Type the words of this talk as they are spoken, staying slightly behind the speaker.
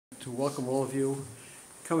to welcome all of you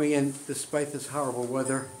coming in despite this horrible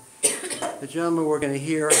weather. The gentleman we're going to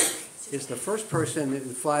hear is the first person in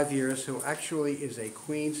 5 years who actually is a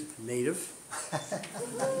Queens native,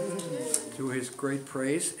 to his great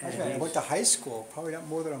praise. And I went to high school, probably not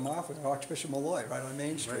more than a mile from Archbishop Malloy, right on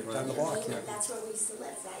Main Street, Right, down the block here. That's where we used to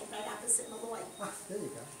live, right opposite Malloy. There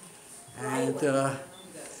you go. And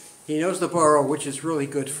he knows the borough, which is really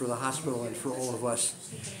good for the hospital and for all of us.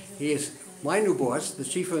 He is my new boss, the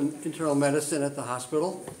chief of internal medicine at the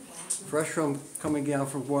hospital, fresh from coming down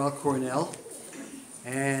from Weill Cornell.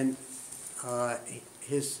 And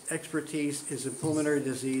his expertise is in pulmonary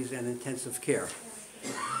disease and intensive care.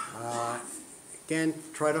 Again,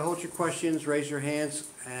 try to hold your questions, raise your hands,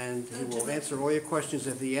 and he will answer all your questions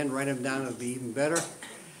at the end. Write them down, it'll be even better.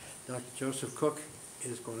 Dr. Joseph Cooke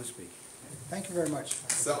is going to speak. Thank you very much.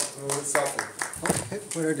 Selfie.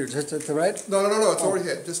 What do I do, just at the red? No, it's already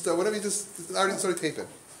hit. Just whatever you I already started taping.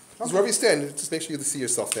 Just wherever you stand, just make sure you see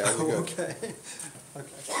yourself there. Okay.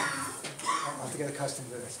 Okay. I'll have to get accustomed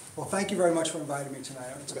to this. Well, thank you very much for inviting me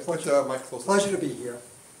tonight. It's a pleasure to be here.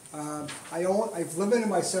 I've limited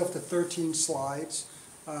myself to 13 slides,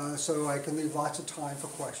 so I can leave lots of time for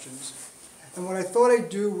questions. And what I thought I'd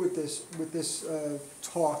do with this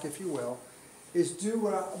talk, if you will, is do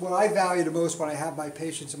what I value the most when I have my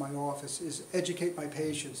patients in my office, is educate my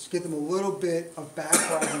patients, give them a little bit of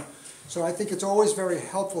background. So I think it's always very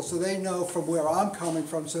helpful so they know from where I'm coming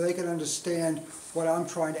from, so they can understand what I'm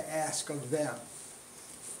trying to ask of them.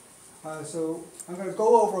 So I'm going to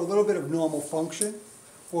go over a little bit of normal function.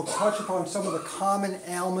 We'll touch upon some of the common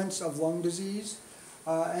ailments of lung disease.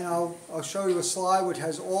 And I'll show you a slide which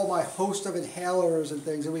has all my host of inhalers and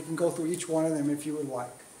things, and we can go through each one of them if you would like.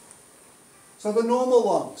 So the normal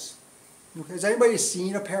lungs. Okay, has anybody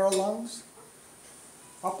seen a pair of lungs?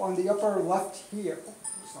 Up on the upper left here. Oh,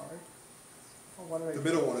 sorry. Oh, what did I do? The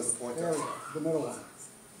middle one is the pointer. There we go, the middle one.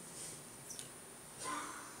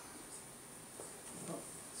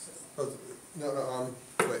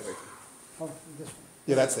 Wait. Oh, this one.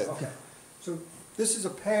 Yeah, that's it. Okay. So this is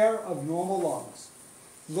a pair of normal lungs.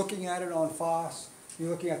 Looking at it on FOSS,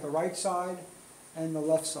 you're looking at the right side and the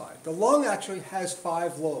left side. The lung actually has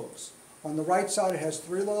 5 lobes. On the right side it has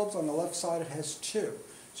 3 lobes, on the left side it has 2.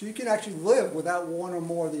 So you can actually live without 1 or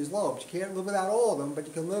more of these lobes. You can't live without all of them, but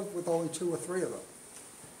you can live with only 2 or 3 of them.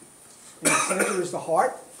 In the center is the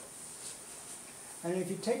heart. And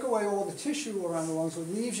if you take away all the tissue around the lungs, it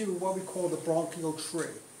leaves you what we call the bronchial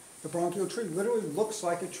tree. The bronchial tree literally looks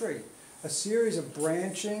like a tree. A series of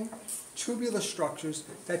branching tubular structures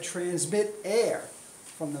that transmit air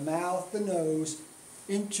from the mouth, the nose,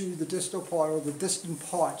 into the distal part or the distant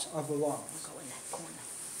parts of the lungs.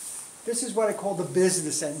 This is what I call the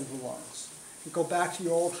business end of the lungs. If you go back to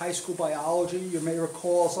your old high school biology, you may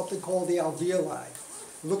recall something called the alveoli.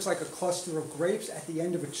 It looks like a cluster of grapes at the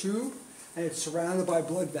end of a tube, and it's surrounded by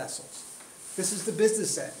blood vessels. This is the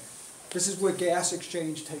business end. This is where gas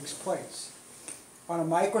exchange takes place. On a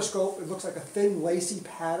microscope, it looks like a thin, lacy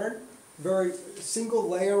pattern, very single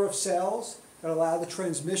layer of cells that allow the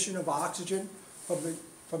transmission of oxygen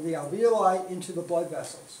from the alveoli into the blood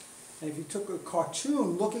vessels. And if you took a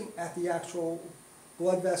cartoon looking at the actual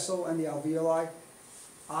blood vessel and the alveoli,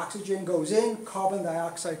 oxygen goes in, carbon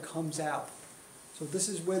dioxide comes out. So this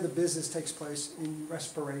is where the business takes place in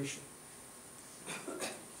respiration.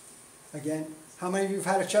 Again, how many of you have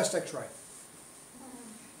had a chest x-ray?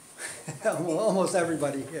 Well, almost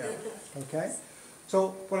everybody here. Okay?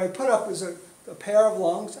 So what I put up is a pair of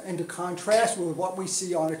lungs, and to contrast with what we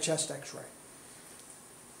see on a chest x-ray.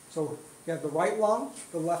 So you have the right lung,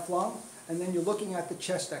 the left lung, and then you're looking at the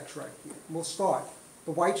chest x-ray. We'll start.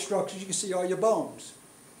 The white structures you can see are your bones.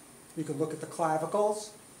 You can look at the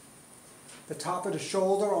clavicles, the top of the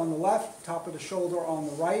shoulder on the left, top of the shoulder on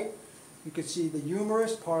the right. You can see the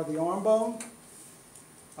humerus, part of the arm bone.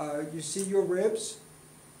 You see your ribs.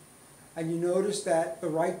 And you notice that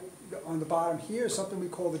on the bottom here is something we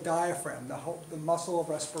call the diaphragm, the muscle of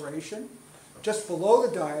respiration. Just below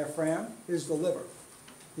the diaphragm is the liver.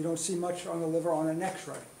 You don't see much on the liver on an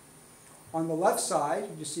x-ray. On the left side,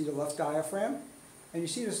 you see the left diaphragm, and you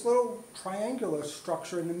see this little triangular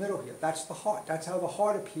structure in the middle here. That's the heart. That's how the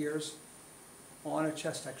heart appears on a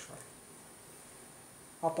chest x-ray.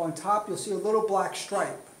 Up on top, you'll see a little black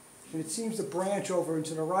stripe, and it seems to branch over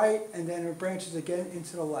into the right, and then it branches again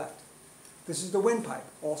into the left. This is the windpipe,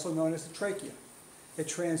 also known as the trachea. It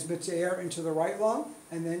transmits air into the right lung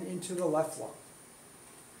and then into the left lung.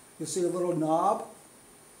 You'll see a little knob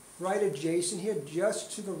right adjacent here,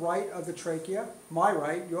 just to the right of the trachea. My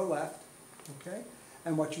right, your left. Okay?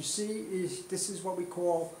 And what you see is, this is what we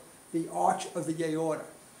call the arch of the aorta.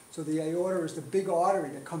 So the aorta is the big artery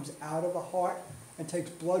that comes out of the heart and takes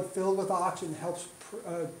blood filled with oxygen and helps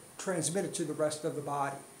transmit it to the rest of the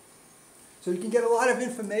body. So you can get a lot of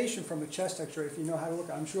information from a chest x-ray if you know how to look.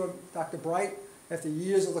 I'm sure Dr. Bright, after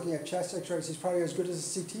years of looking at chest x-rays, he's probably as good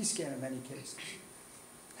as a CT scan in many cases.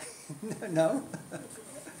 No?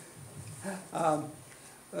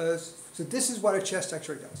 So this is what a chest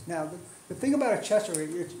x-ray does. Now, the thing about a chest x-ray,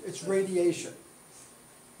 it's radiation.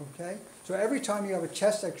 Okay? So every time you have a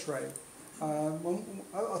chest x-ray,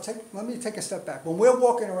 let me take a step back. When we're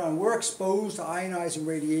walking around, we're exposed to ionizing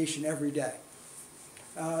radiation every day.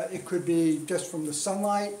 It could be just from the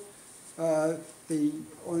sunlight and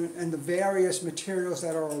the various materials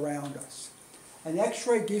that are around us. An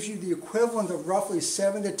x-ray gives you the equivalent of roughly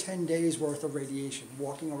 7 to 10 days worth of radiation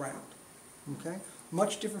walking around. Okay?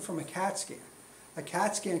 Much different from a CAT scan. A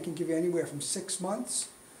CAT scan can give you anywhere from 6 months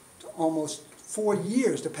to almost 4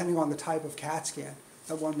 years, depending on the type of CAT scan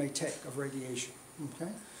that one may take of radiation.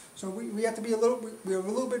 Okay? So we have to be we're a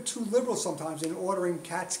little bit too liberal sometimes in ordering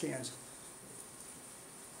CAT scans.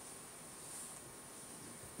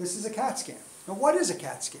 This is a CAT scan. Now, what is a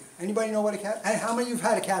CAT scan? Anybody know what a CAT? And how many of you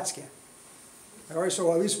have had a CAT scan? All right,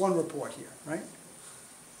 so at least one report here, right?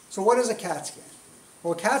 So what is a CAT scan?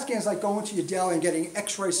 Well, a CAT scan is like going to your deli and getting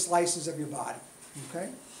x-ray slices of your body, okay?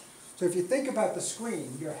 So if you think about the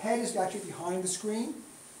screen, your head is actually behind the screen,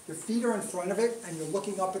 your feet are in front of it, and you're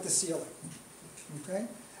looking up at the ceiling, okay?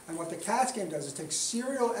 And what the CAT scan does is take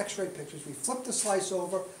serial x-ray pictures, we flip the slice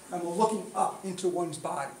over, and we're looking up into one's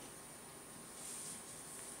body.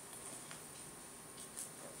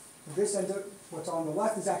 This end of, what's on the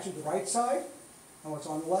left is actually the right side, and what's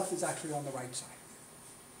on the left is actually on the right side.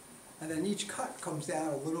 And then each cut comes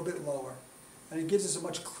down a little bit lower, and it gives us a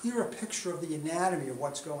much clearer picture of the anatomy of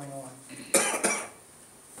what's going on.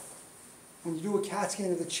 When you do a CAT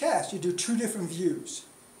scan of the chest, you do two different views.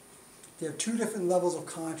 There are two different levels of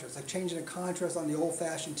contrast, like changing the contrast on the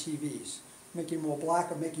old-fashioned TVs, making it more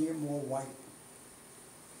black or making it more white.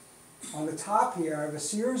 On the top here, I have a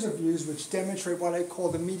series of views which demonstrate what I call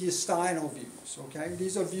the mediastinal views. Okay?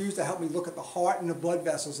 These are views that help me look at the heart and the blood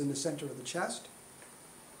vessels in the center of the chest.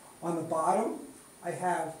 On the bottom, I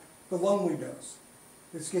have the lung windows.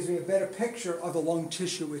 This gives me a better picture of the lung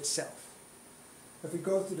tissue itself. If we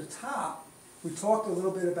go to the top, we talked a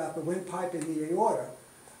little bit about the windpipe and the aorta.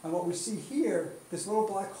 And what we see here, this little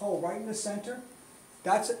black hole right in the center,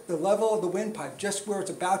 that's the level of the windpipe, just where it's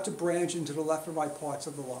about to branch into the left and right parts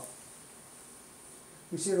of the lung.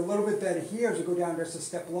 We see it a little bit better here as we go down just a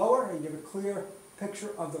step lower and give a clear picture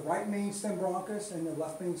of the right main stem bronchus and the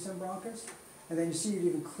left main stem bronchus. And then you see it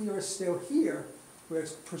even clearer still here, where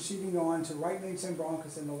it's proceeding on to right main stem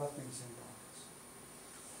bronchus and the left main stem bronchus.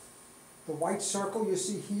 The white circle you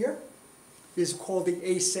see here is called the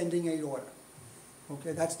ascending aorta.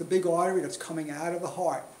 Okay, that's the big artery that's coming out of the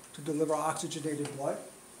heart to deliver oxygenated blood.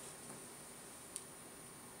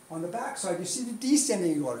 On the back side, you see the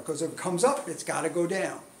descending aorta, because if it comes up, it's got to go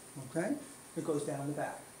down. Okay? It goes down the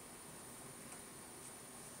back.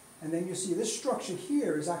 And then you see this structure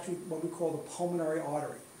here is actually what we call the pulmonary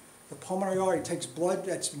artery. The pulmonary artery takes blood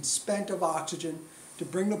that's been spent of oxygen to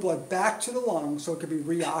bring the blood back to the lungs so it can be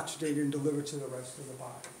reoxygenated and delivered to the rest of the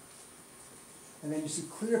body. And then you see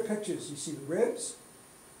clear pictures. You see the ribs,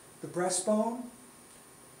 the breastbone,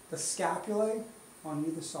 the scapulae on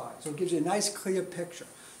either side. So it gives you a nice clear picture.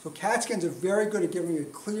 So CAT scans are very good at giving you a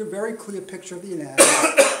clear, very clear picture of the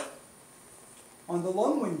anatomy. On the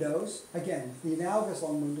lung windows, again, the analogous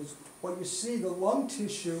lung windows, what you see, the lung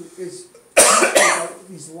tissue is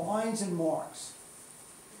these lines and marks.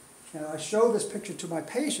 Now, I show this picture to my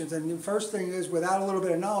patients, and the first thing is, without a little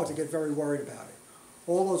bit of knowledge, I get very worried about it.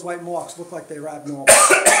 All those white marks look like they're abnormal.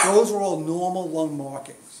 Those are all normal lung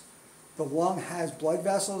markings. The lung has blood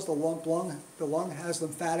vessels, the lung has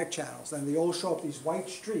lymphatic channels, and they all show up these white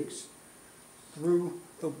streaks through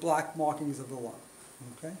the black markings of the lung.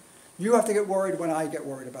 Okay? You have to get worried when I get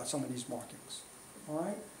worried about some of these markings. All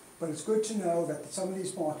right? But it's good to know that some of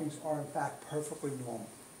these markings are in fact perfectly normal.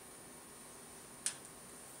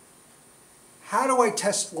 How do I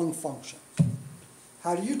test lung function?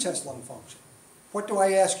 How do you test lung function? What do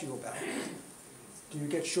I ask you about? Do you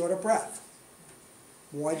get short of breath?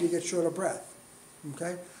 Why do you get short of breath?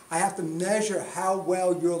 Okay? I have to measure how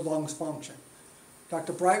well your lungs function.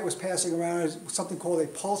 Dr. Bright was passing around something called a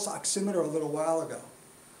pulse oximeter a little while ago.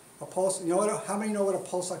 A pulse, how many know what a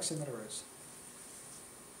pulse oximeter is?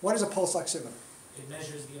 What is a pulse oximeter? It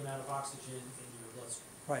measures the amount of oxygen in your bloodstream.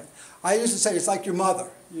 Right. I used to say it's like your mother.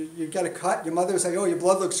 You get a cut, your mother would say, oh, your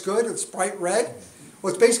blood looks good, it's bright red.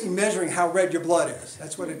 Well, it's basically measuring how red your blood is.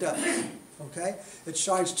 That's what it does. Okay? It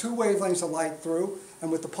shines two wavelengths of light through,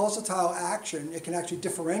 And with the pulsatile action, it can actually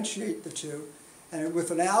differentiate the two. And with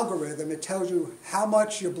an algorithm, it tells you how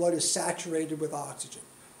much your blood is saturated with oxygen.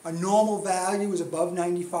 A normal value is above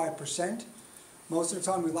 95%. Most of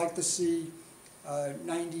the time we like to see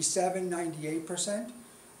 97, 98%.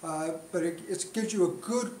 But it gives you a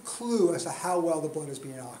good clue as to how well the blood is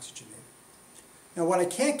being oxygenated. Now what I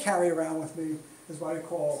can't carry around with me is what I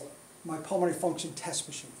call my pulmonary function test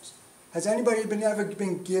machines. Has anybody ever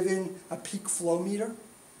been given a peak flow meter?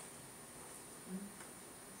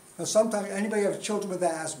 Now sometimes, anybody have children with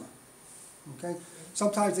asthma? Okay?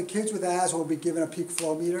 Sometimes the kids with asthma will be given a peak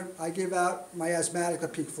flow meter. I give out my asthmatic a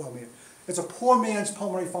peak flow meter. It's a poor man's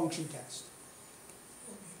pulmonary function test.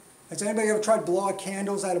 Has anybody ever tried to blow out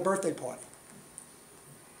candles at a birthday party?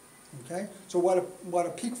 Okay? So what a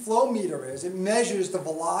peak flow meter is, it measures the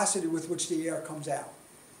velocity with which the air comes out.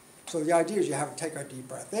 So the idea is you have to take a deep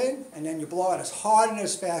breath in, and then you blow out as hard and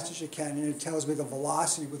as fast as you can, and it tells me the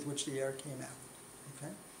velocity with which the air came out.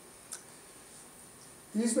 Okay?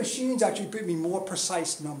 These machines actually give me more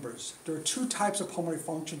precise numbers. There are two types of pulmonary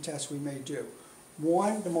function tests we may do.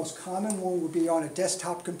 One, the most common one would be on a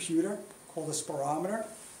desktop computer called a spirometer.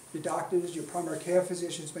 Your doctors, your primary care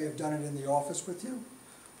physicians may have done it in the office with you,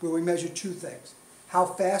 where we measure two things. How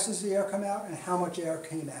fast does the air come out and how much air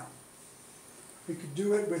came out. We could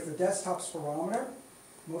do it with a desktop spirometer,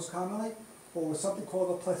 most commonly, or with something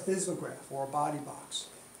called a plethysmograph, or a body box.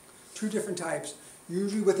 Two different types,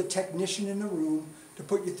 usually with a technician in the room to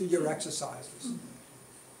put you through your exercises.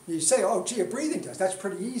 You say, oh gee, a breathing test, that's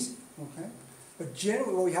pretty easy. Okay? But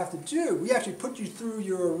generally what we have to do, we actually put you through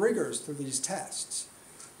your rigors through these tests.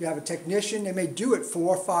 You have a technician, they may do it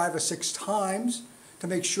 4, 5, or 6 times to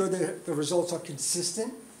make sure that the results are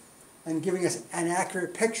consistent and giving us an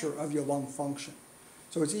accurate picture of your lung function.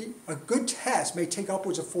 So it's a good test may take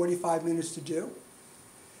upwards of 45 minutes to do.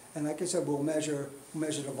 And like I said, we'll measure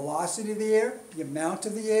the velocity of the air, the amount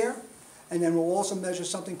of the air, and then we'll also measure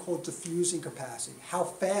something called diffusing capacity. How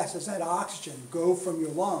fast does that oxygen go from your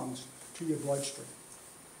lungs to your bloodstream?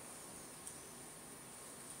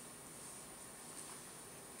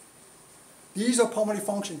 These are pulmonary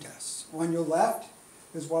function tests. On your left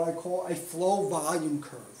is what I call a flow volume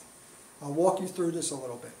curve. I'll walk you through this a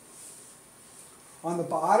little bit. On the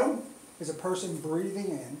bottom is a person breathing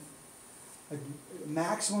in, a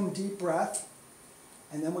maximum deep breath,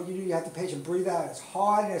 and then what you do, you have the patient breathe out as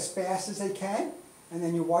hard and as fast as they can, and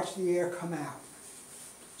then you watch the air come out.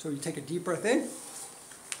 So you take a deep breath in,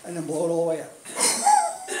 and then blow it all the way out.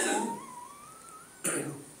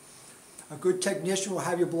 A good technician will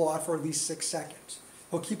have you blow out for at least 6 seconds.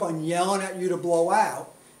 He'll keep on yelling at you to blow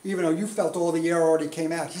out, even though you felt all the air already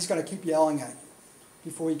came out. He's going to keep yelling at you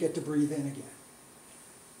before you get to breathe in again.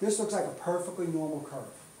 This looks like a perfectly normal curve.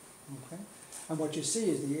 Okay? And what you see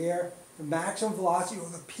is the air, the maximum velocity or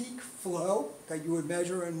the peak flow that you would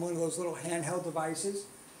measure in one of those little handheld devices.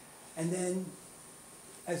 And then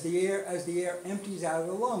as the air empties out of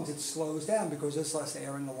the lungs, it slows down because there's less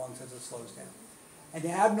air in the lungs as it slows down. An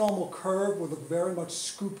abnormal curve would look very much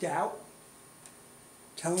scooped out,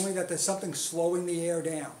 telling me that there's something slowing the air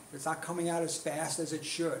down. It's not coming out as fast as it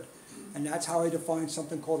should. And that's how I define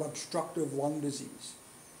something called obstructive lung disease.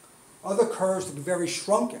 Other curves look very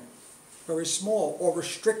shrunken, very small, or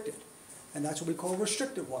restricted. And that's what we call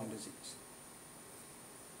restrictive lung disease.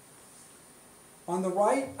 On the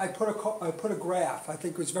right, I put a graph I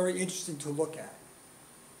think was very interesting to look at.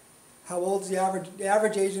 How old is the average? The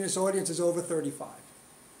average age in this audience is over 35.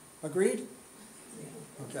 Agreed?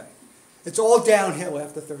 Okay. It's all downhill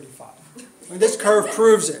after 35. And this curve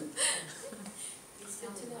proves it.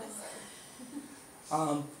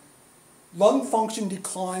 Lung function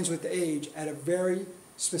declines with age at a very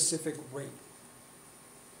specific rate.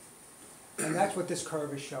 And that's what this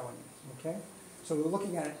curve is showing. Okay? So we're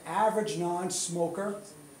looking at an average non-smoker.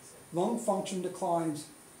 Lung function declines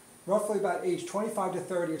roughly about age 25 to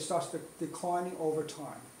 30. It starts declining over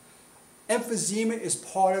time. Emphysema is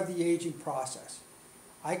part of the aging process.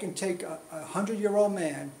 I can take a 100-year-old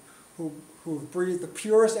man who breathed the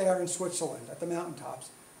purest air in Switzerland at the mountaintops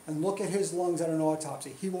and look at his lungs at an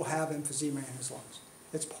autopsy. He will have emphysema in his lungs.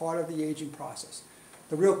 It's part of the aging process.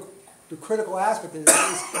 The critical aspect is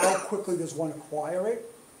how quickly does one acquire it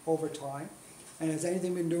over time, and has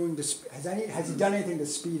anything been doing has he done anything to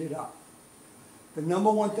speed it up? The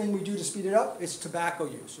number one thing we do to speed it up is tobacco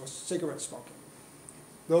use or cigarette smoking.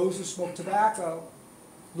 Those who smoke tobacco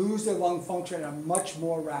lose their lung function at a much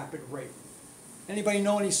more rapid rate. Anybody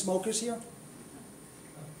know any smokers here?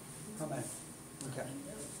 Come in. Okay.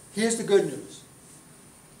 Here's the good news.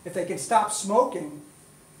 If they can stop smoking,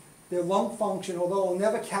 their lung function, although it'll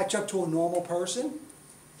never catch up to a normal person,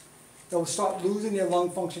 they'll start losing their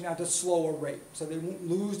lung function at a slower rate. So they won't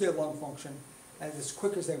lose their lung function as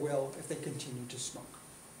quick as they will if they continue to smoke.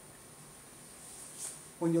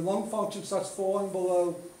 When your lung function starts falling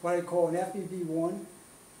below what I call an FEV1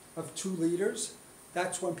 of 2 liters,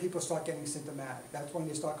 that's when people start getting symptomatic. That's when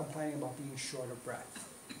they start complaining about being short of breath.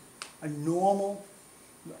 A normal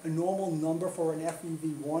number for an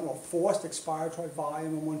FEV1, or forced expiratory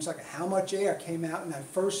volume in 1 second, how much air came out in that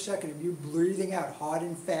first second of you breathing out hard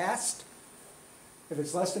and fast. If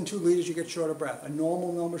it's less than 2 liters, you get short of breath. A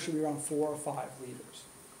normal number should be around 4 or 5 liters.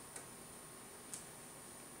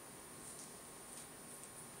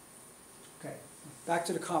 Okay, back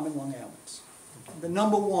to the common lung ailments. The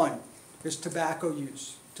number 1 is tobacco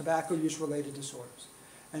use related disorders.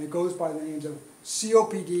 And it goes by the names of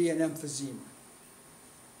COPD and emphysema.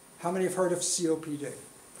 How many have heard of COPD?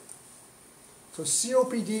 So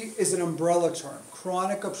COPD is an umbrella term,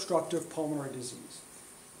 chronic obstructive pulmonary disease.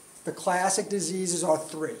 The classic diseases are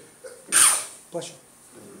 3. Bless you.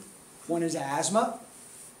 One is asthma.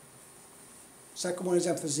 Second one is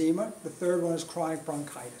emphysema. The third one is chronic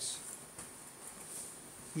bronchitis.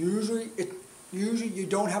 Usually you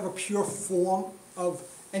don't have a pure form of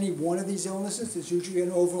any one of these illnesses. There's usually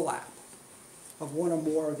an overlap of one or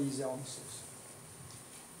more of these illnesses.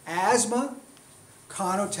 Asthma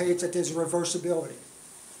connotates that there's reversibility.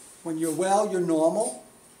 When you're well, you're normal.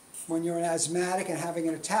 When you're an asthmatic and having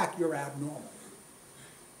an attack, you're abnormal.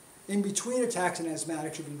 In between attacks, an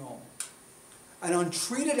asthmatic should be normal. An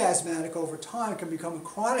untreated asthmatic over time can become a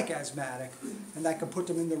chronic asthmatic, and that can put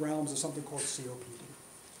them in the realms of something called COPD.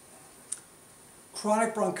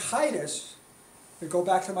 Chronic bronchitis, to go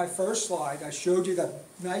back to my first slide, I showed you that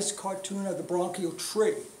nice cartoon of the bronchial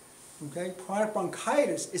tree. Okay? Chronic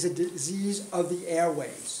bronchitis is a disease of the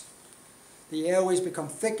airways. The airways become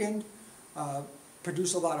thickened,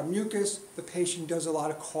 produce a lot of mucus, the patient does a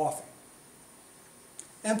lot of coughing.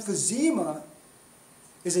 Emphysema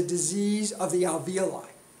is a disease of the alveoli,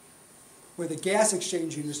 where the gas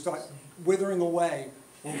exchange units start withering away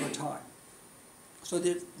over time. So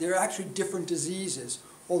they're actually different diseases,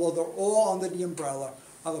 although they're all under the umbrella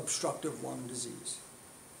of obstructive lung disease.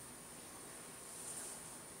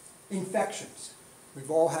 Infections.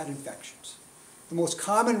 We've all had infections. The most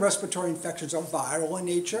common respiratory infections are viral in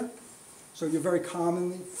nature. So you're very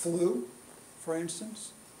commonly flu, for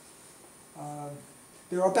instance.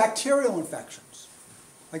 There are bacterial infections.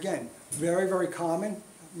 Again, very, very common.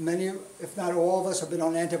 Many, if not all of us, have been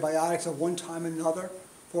on antibiotics at one time or another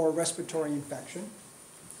for a respiratory infection.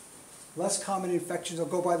 Less common infections will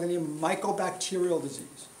go by the name of mycobacterial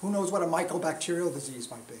disease. Who knows what a mycobacterial disease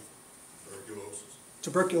might be? Tuberculosis.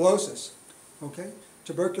 Tuberculosis. Okay?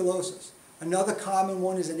 Tuberculosis. Another common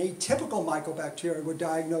one is an atypical mycobacterium we're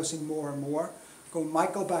diagnosing more and more, called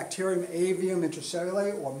Mycobacterium avium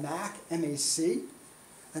intracellular, or MAC, MAC.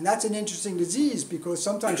 And that's an interesting disease because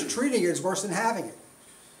sometimes treating it is worse than having it,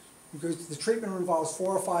 because the treatment involves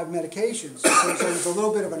 4 or 5 medications. So there's a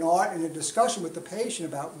little bit of an art and a discussion with the patient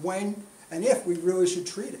about when and if we really should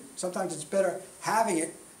treat it. Sometimes it's better having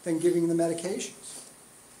it than giving the medications.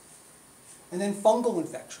 And then fungal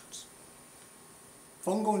infections.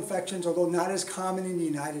 Fungal infections, although not as common in the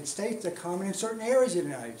United States, they're common in certain areas of the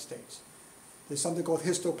United States. There's something called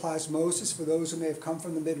histoplasmosis for those who may have come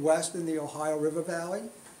from the Midwest and the Ohio River Valley.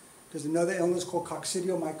 There's another illness called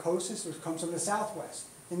coccidiomycosis, which comes from the Southwest,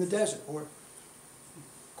 in the desert, or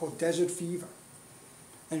called desert fever.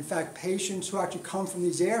 And in fact, patients who actually come from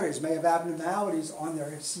these areas may have abnormalities on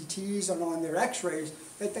their CTs and on their x-rays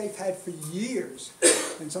that they've had for years.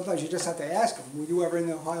 And sometimes you just have to ask them, were you ever in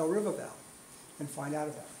the Ohio River Valley? And find out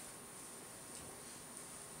about it.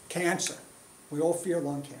 Cancer. We all fear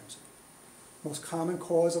lung cancer. Most common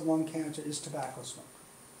cause of lung cancer is tobacco smoke.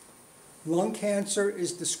 Lung cancer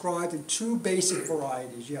is described in 2 basic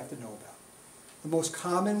varieties you have to know about. The most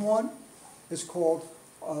common one is called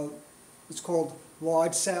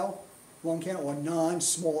large cell lung cancer, or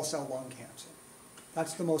non-small cell lung cancer.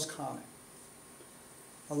 That's the most common.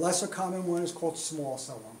 A lesser common one is called small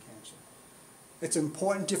cell lung cancer. It's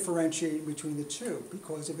important differentiating between the two,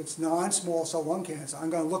 because if it's non-small cell lung cancer, I'm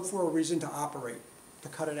going to look for a reason to operate, to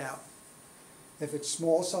cut it out. If it's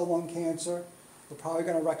small cell lung cancer, we're probably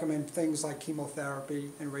going to recommend things like chemotherapy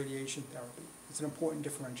and radiation therapy. It's an important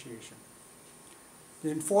differentiation. The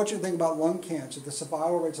unfortunate thing about lung cancer, the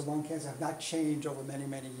survival rates of lung cancer have not changed over many,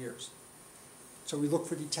 many years. So we look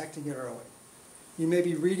for detecting it early. You may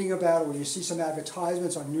be reading about it, or you see some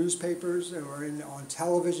advertisements on newspapers or on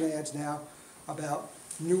television ads now about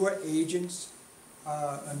newer agents,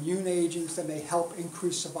 immune agents that may help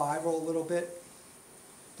increase survival a little bit.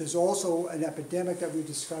 There's also an epidemic that we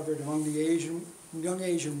discovered among the Asian young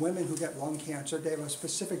Asian women who get lung cancer, they have a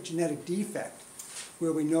specific genetic defect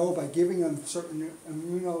where we know by giving them certain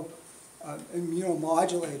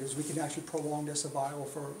immunomodulators, we can actually prolong their survival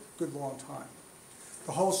for a good long time.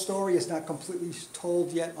 The whole story is not completely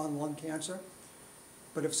told yet on lung cancer,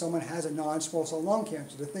 but if someone has a non-small cell lung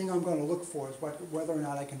cancer, the thing I'm going to look for is whether or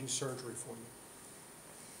not I can do surgery for you.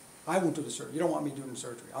 I won't do the surgery. You don't want me doing the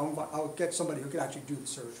surgery. I'll get somebody who can actually do the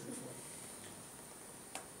surgery for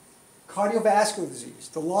you. Cardiovascular disease.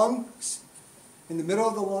 The lung, in the middle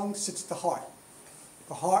of the lung sits the heart.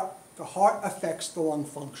 The heart affects the lung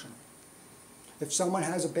function. If someone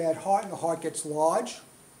has a bad heart and the heart gets large,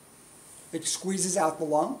 it squeezes out the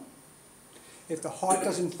lung. If the heart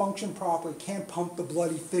doesn't function properly, can't pump the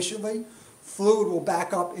blood efficiently, fluid will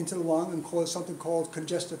back up into the lung and cause something called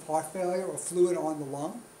congestive heart failure or fluid on the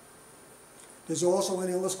lung. There's also an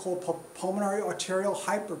illness called pulmonary arterial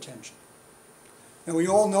hypertension. And we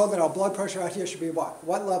all know that our blood pressure out here should be what?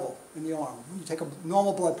 What level in the arm? You take a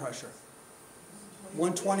normal blood pressure.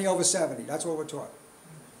 120/70, that's what we're taught.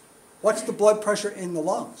 What's the blood pressure in the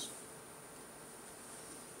lungs?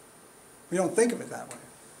 We don't think of it that way.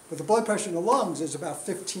 But the blood pressure in the lungs is about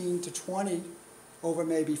 15 to 20 over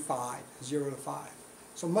maybe 5, 0 to 5.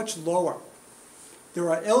 So much lower. There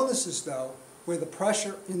are illnesses, though, where the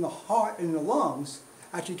pressure in the heart, in the lungs,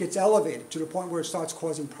 actually gets elevated to the point where it starts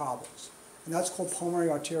causing problems. And that's called pulmonary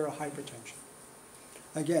arterial hypertension.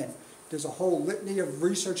 Again, there's a whole litany of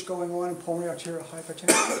research going on in pulmonary arterial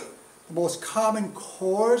hypertension. The most common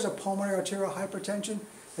cause of pulmonary arterial hypertension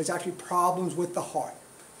is actually problems with the heart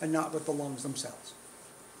and not with the lungs themselves.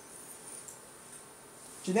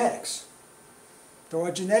 Genetics. There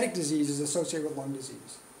are genetic diseases associated with lung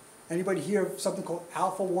disease. Anybody hear of something called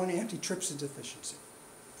alpha-1 antitrypsin deficiency?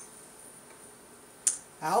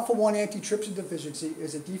 Alpha-1 antitrypsin deficiency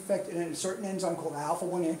is a defect in a certain enzyme called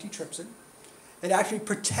alpha-1 antitrypsin. It actually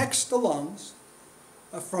protects the lungs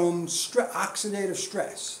from oxidative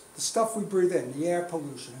stress, the stuff we breathe in, the air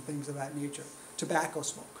pollution and things of that nature, tobacco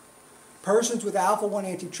smoke. Persons with alpha-1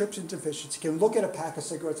 antitrypsin deficiency can look at a pack of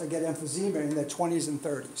cigarettes and get emphysema in their 20s and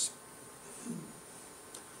 30s.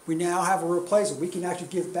 We now have a replacement. We can actually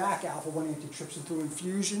give back alpha-1 antitrypsin through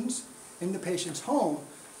infusions in the patient's home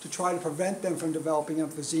to try to prevent them from developing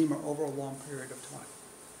emphysema over a long period of time.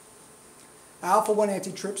 Alpha-1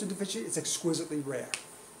 antitrypsin deficiency is exquisitely rare.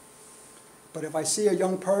 But if I see a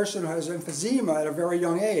young person who has emphysema at a very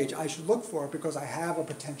young age, I should look for it because I have a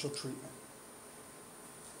potential treatment.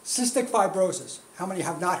 Cystic fibrosis. How many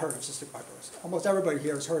have not heard of cystic fibrosis? Almost everybody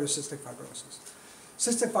here has heard of cystic fibrosis.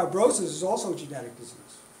 Cystic fibrosis is also a genetic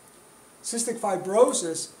disease. Cystic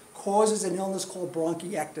fibrosis causes an illness called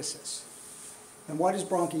bronchiectasis. And what is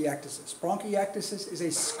bronchiectasis? Bronchiectasis is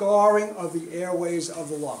a scarring of the airways of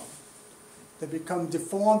the lung. They become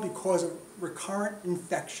deformed because of recurrent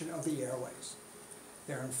infection of the airways.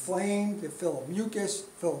 They're inflamed, they're filled with mucus,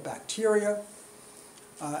 filled with bacteria,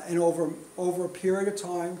 and over a period of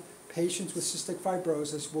time, patients with cystic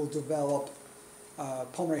fibrosis will develop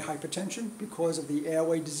pulmonary hypertension because of the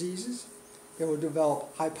airway diseases. They will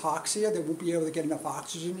develop hypoxia. They won't be able to get enough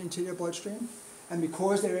oxygen into their bloodstream. And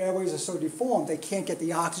because their airways are so deformed, they can't get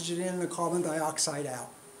the oxygen in and the carbon dioxide out.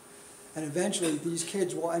 And eventually, these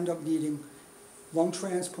kids will end up needing lung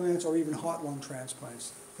transplants or even heart-lung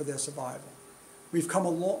transplants for their survival. We've come a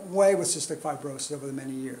long way with cystic fibrosis over the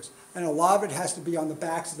many years. And a lot of it has to be on the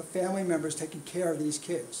backs of the family members taking care of these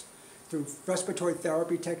kids through respiratory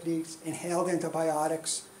therapy techniques, inhaled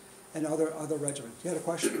antibiotics, and other regimens. You had a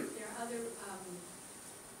question? There are other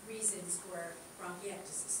reasons for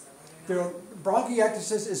bronchiectasis, though, are there not?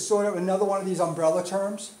 Bronchiectasis is sort of another one of these umbrella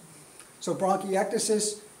terms. So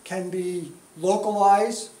bronchiectasis can be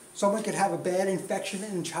localized. Someone could have a bad infection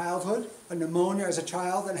in childhood, a pneumonia as a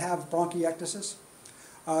child, and have bronchiectasis.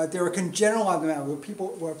 There are congenital abnormalities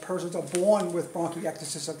where persons are born with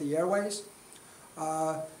bronchiectasis of the airways.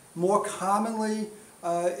 More commonly,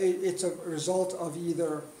 it's a result of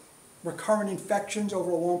either recurrent infections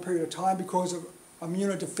over a long period of time because of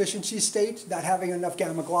immunodeficiency states, not having enough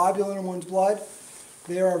gamma globulin in one's blood.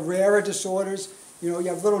 There are rarer disorders. You know, you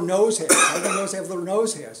have little nose hairs. Everyone knows they have little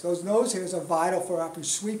nose hairs. Those nose hairs are vital for actually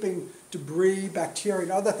sweeping debris, bacteria,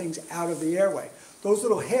 and other things out of the airway. Those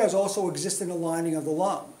little hairs also exist in the lining of the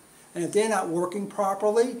lung. And if they're not working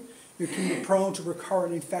properly, you can be prone to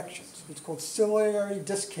recurrent infections. It's called ciliary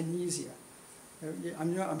dyskinesia.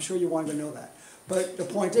 I'm sure you wanted to know that. But the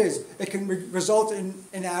point is, it can result in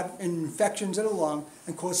infections in the lung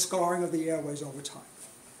and cause scarring of the airways over time.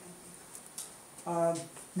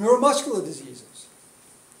 Neuromuscular diseases.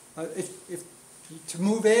 To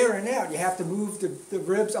move air in and out, you have to move the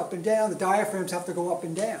ribs up and down. The diaphragms have to go up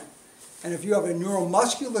and down. And if you have a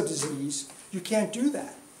neuromuscular disease, you can't do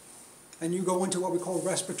that. And you go into what we call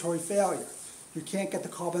respiratory failure. You can't get the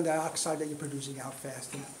carbon dioxide that you're producing out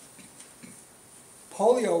fast enough.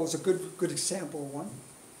 Polio is a good example of one.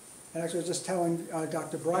 And actually I was just telling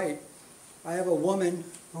Dr. Bright, I have a woman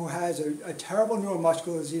who has a terrible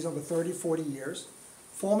neuromuscular disease over 30, 40 years,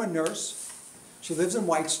 former nurse. She lives in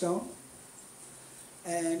Whitestone.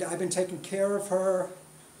 And I've been taking care of her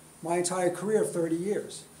my entire career of 30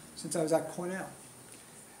 years, since I was at Cornell.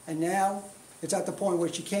 And now it's at the point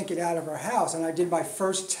where she can't get out of her house, and I did my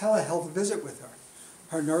first telehealth visit with her.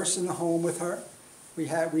 Her nurse in the home with her. We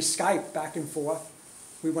Skyped back and forth.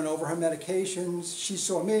 We went over her medications. She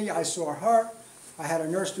saw me, I saw her. I had a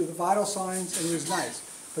nurse do the vital signs, and it was nice.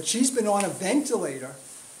 But she's been on a ventilator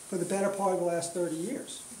for the better part of the last 30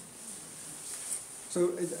 years. So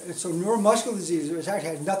neuromuscular disease, it actually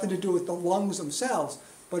has nothing to do with the lungs themselves,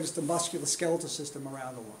 but it's the musculoskeletal system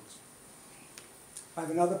around the lungs. I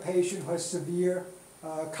have another patient who has severe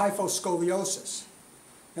kyphoscoliosis.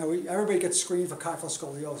 Now, everybody gets screened for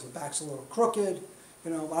kyphoscoliosis. The back's a little crooked.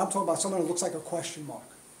 You know, I'm talking about someone who looks like a question mark.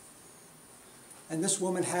 And this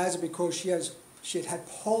woman has it because she had had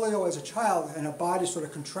polio as a child, and her body sort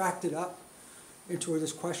of contracted up into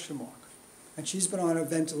this question mark. And she's been on a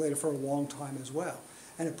ventilator for a long time as well.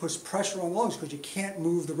 And it puts pressure on the lungs because you can't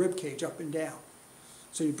move the rib cage up and down.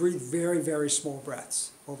 So you breathe very, very small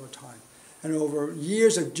breaths over time. And over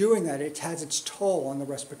years of doing that, it has its toll on the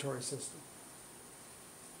respiratory system.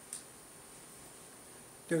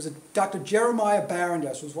 There was a Dr. Jeremiah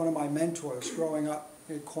Barandes, who was one of my mentors growing up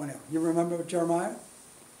at Cornell. You remember Jeremiah?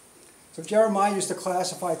 So Jeremiah used to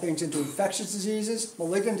classify things into infectious diseases,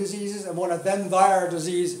 malignant diseases, and one of them viral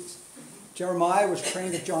diseases. Jeremiah was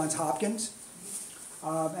trained at Johns Hopkins.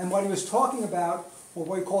 And what he was talking about were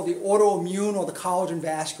what we call the autoimmune or the collagen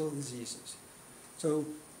vascular diseases. So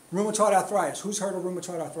rheumatoid arthritis. Who's heard of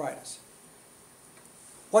rheumatoid arthritis?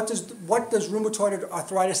 What does rheumatoid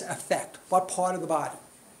arthritis affect? What part of the body?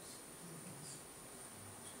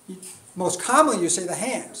 Most commonly you say the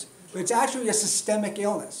hands, but it's actually a systemic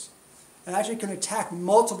illness. It actually can attack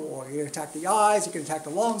multiple organs. It can attack the eyes, it can attack the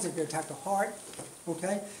lungs, it can attack the heart.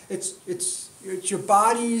 Okay? It's your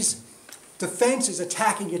body's defense is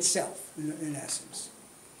attacking itself, in essence.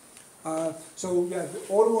 So you have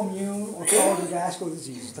autoimmune or collagen vascular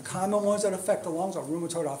diseases. The common ones that affect the lungs are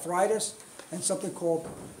rheumatoid arthritis and something called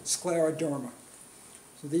scleroderma.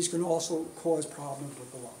 So these can also cause problems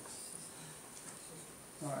with the lungs.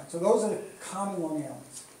 All right, so those are the common lung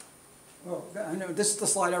ailments. Oh, I know this is the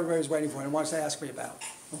slide everybody's waiting for and wants to ask me about.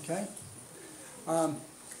 Okay?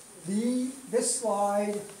 This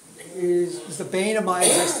slide is the bane of my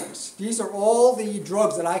existence. These are all the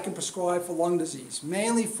drugs that I can prescribe for lung disease,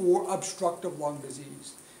 mainly for obstructive lung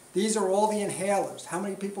disease. These are all the inhalers. How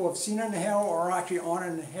many people have seen an inhaler or are actually on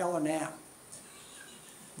an inhaler now?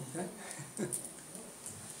 Okay?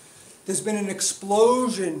 There's been an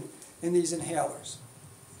explosion in these inhalers.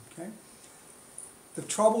 Okay? The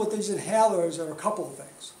trouble with these inhalers are a couple of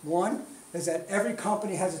things. One is that every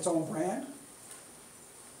company has its own brand.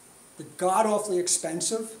 They're god-awfully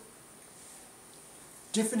expensive.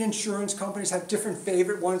 Different insurance companies have different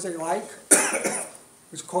favorite ones they like,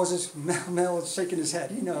 which causes Mel shaking his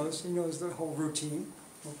head. He knows the whole routine.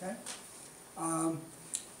 Okay.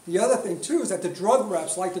 The other thing too is that the drug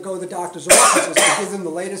reps like to go to the doctor's offices and give them the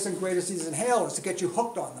latest and greatest of these inhalers to get you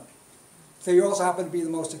hooked on them. They also happen to be the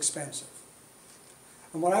most expensive.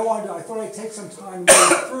 And what I wanted to do, I thought I'd take some time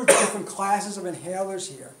going through the different classes of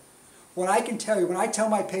inhalers here. What I can tell you, when I tell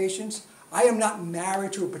my patients, I am not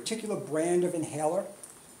married to a particular brand of inhaler.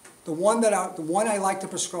 The one I like to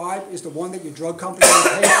prescribe is the one that your drug company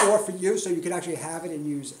will pay for you, so you can actually have it and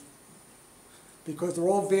use it. Because they're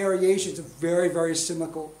all variations of very, very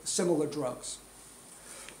similar drugs.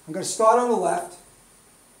 I'm going to start on the left.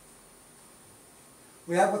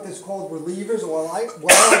 We have what is called relievers, or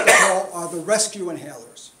what I like to call the rescue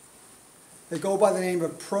inhalers. They go by the name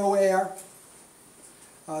of ProAir.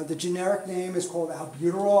 The generic name is called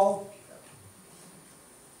albuterol.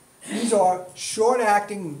 These are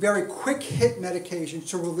short-acting, very quick-hit medications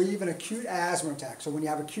to relieve an acute asthma attack. So when you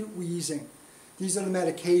have acute wheezing, these are the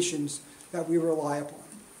medications that we rely upon.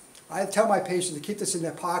 I tell my patients to keep this in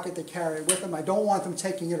their pocket, they carry it with them. I don't want them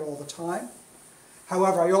taking it all the time.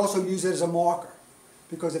 However, I also use it as a marker,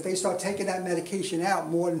 because if they start taking that medication out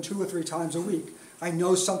more than 2 or 3 times a week, I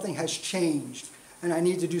know something has changed, and I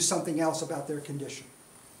need to do something else about their condition.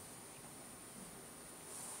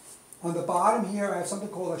 On the bottom here, I have something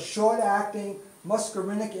called a short-acting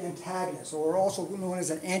muscarinic antagonist, or also known as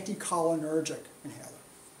an anticholinergic inhaler.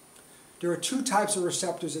 There are 2 types of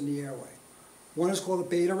receptors in the airway. One is called a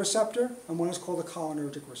beta receptor, and one is called a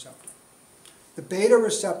cholinergic receptor. The beta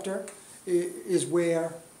receptor is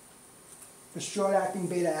where the short-acting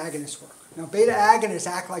beta agonists work. Now, beta agonists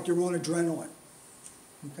act like you're on adrenaline.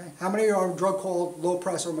 Okay? How many are on a drug called low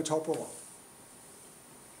pressor metoprolol?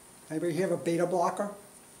 Anybody here have a beta blocker?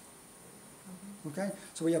 Okay?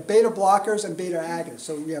 So we have beta blockers and beta agonists.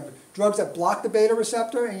 So you have drugs that block the beta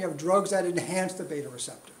receptor, and you have drugs that enhance the beta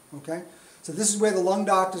receptor. Okay? So this is where the lung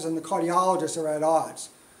doctors and the cardiologists are at odds.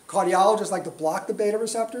 Cardiologists like to block the beta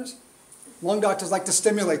receptors. Lung doctors like to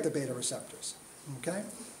stimulate the beta receptors. Okay?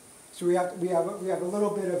 So we have a little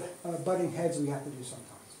bit of butting heads we have to do sometimes.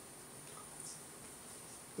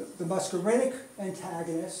 The muscarinic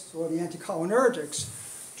antagonists, or the anticholinergics,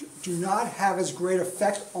 do not have as great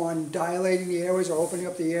effect on dilating the airways or opening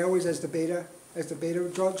up the airways as the beta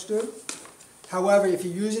drugs do. However, if you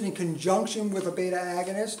use it in conjunction with a beta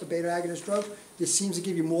agonist drug, it seems to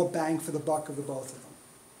give you more bang for the buck of the both of them.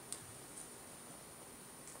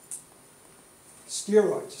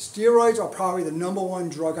 Steroids. Steroids are probably the #1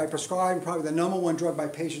 drug I prescribe, and probably the #1 drug my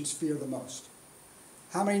patients fear the most.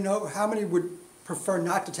 How many would prefer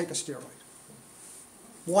not to take a steroid?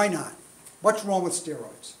 Why not? What's wrong with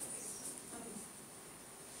steroids?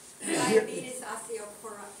 Diabetes,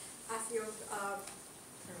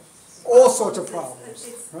 All sorts of problems,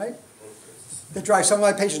 right? They drive some of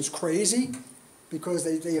my patients crazy because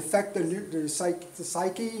they affect the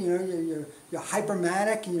psyche. You know, you're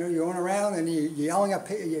hypermanic. You know, you're going around and you're yelling at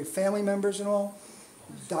your family members and all.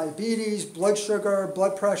 Diabetes, blood sugar,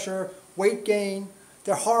 blood pressure, weight gain.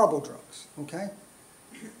 They're horrible drugs. Okay.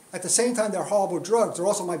 At the same time, they're horrible drugs. They're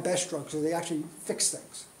also my best drugs, so they actually fix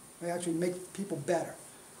things. They actually make people better.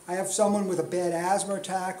 I have someone with a bad asthma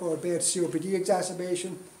attack or a bad COPD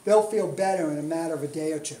exacerbation. They'll feel better in a matter of a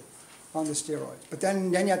day or two on the steroids. But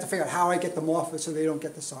then you have to figure out how I get them off it so they don't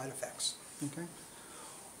get the side effects. Okay?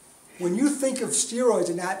 When you think of steroids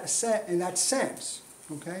in that sense,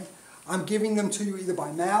 okay, I'm giving them to you either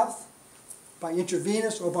by mouth, by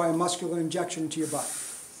intravenous, or by a muscular injection into your body.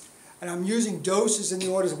 And I'm using doses in the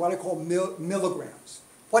orders of what I call milligrams.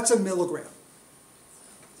 What's a milligram?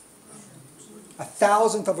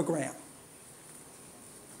 1,000th of a gram.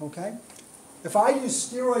 Okay? If I use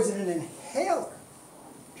steroids in an inhaler,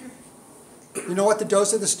 you know what the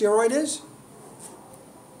dose of the steroid is?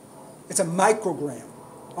 It's a microgram,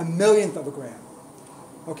 1,000,000th of a gram.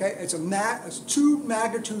 Okay? It's 2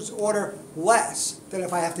 magnitudes order less than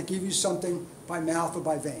if I have to give you something by mouth or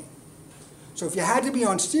by vein. So if you had to be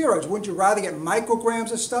on steroids, wouldn't you rather get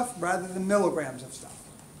micrograms of stuff rather than milligrams of stuff?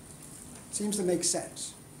 Seems to make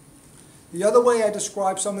sense. The other way I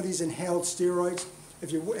describe some of these inhaled steroids,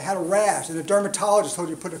 if you had a rash and a dermatologist told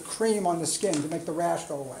you to put a cream on the skin to make the rash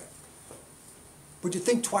go away, would you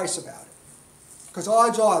think twice about it? Because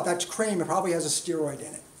odds are that cream probably has a steroid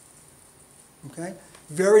in it. Okay?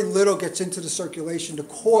 Very little gets into the circulation to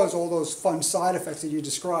cause all those fun side effects that you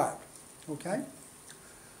described. Okay?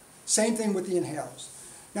 Same thing with the inhalers.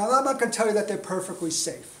 Now, I'm not going to tell you that they're perfectly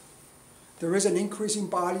safe. There is an increasing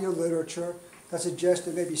body of literature that suggests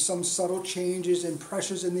there may be some subtle changes in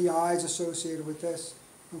pressures in the eyes associated with this.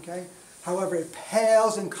 Okay? However, it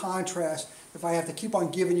pales in contrast if I have to keep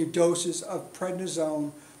on giving you doses of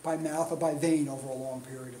prednisone by mouth or by vein over a long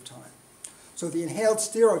period of time. So the inhaled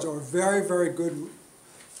steroids are a very, very good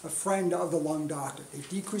friend of the lung doctor. They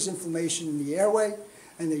decrease inflammation in the airway,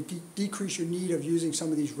 and they decrease your need of using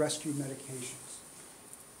some of these rescue medications.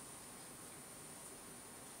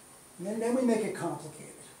 And then we make it complicated.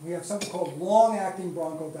 We have something called long-acting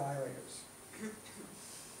bronchodilators.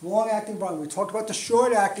 Long-acting we talked about the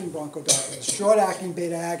short-acting bronchodilators, short-acting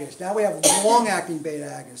beta agonists. Now we have long-acting beta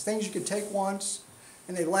agonists, things you can take once,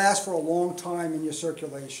 and they last for a long time in your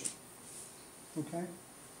circulation. Okay?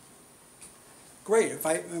 Great.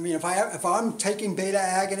 If I'm taking beta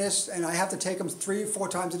agonists and I have to take them 3 or 4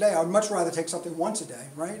 times a day, I would much rather take something once a day,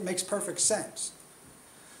 right? It makes perfect sense.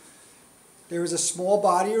 There is a small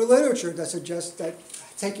body of literature that suggests that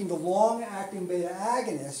taking the long-acting beta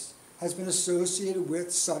agonist has been associated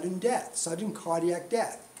with sudden death, sudden cardiac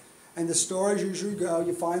death. And the stories usually go,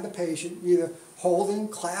 you find the patient either holding,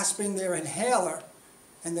 clasping their inhaler,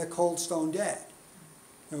 and they're cold stone dead.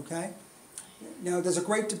 Okay? Now, there's a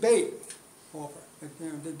great debate.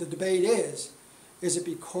 The debate is it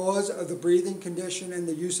because of the breathing condition and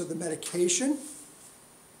the use of the medication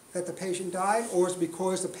that the patient died, or is it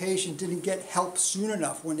because the patient didn't get help soon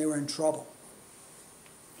enough when they were in trouble?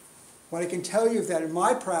 What I can tell you is that in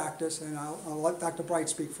my practice, and I'll let Dr. Bright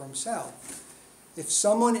speak for himself, if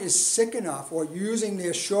someone is sick enough or using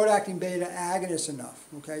their short-acting beta agonist enough,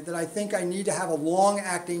 okay, that I think I need to have a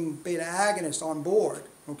long-acting beta agonist on board,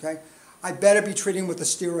 okay, I better be treating with the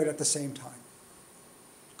steroid at the same time.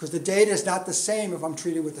 Because the data is not the same if I'm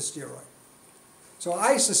treating with the steroid. So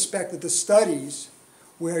I suspect that the studies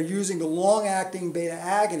where using the long-acting beta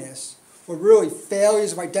agonists were really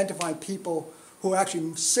failures of identifying people who are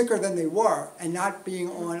actually sicker than they were and not being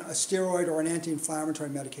on a steroid or an anti-inflammatory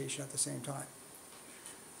medication at the same time.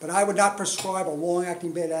 But I would not prescribe a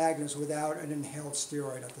long-acting beta agonist without an inhaled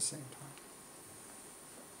steroid at the same time.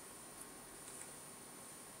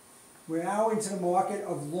 We're now into the market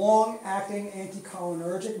of long-acting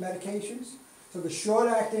anticholinergic medications. So the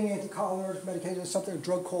short-acting anticholinergic medication is something, a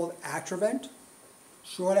drug called Atrovent.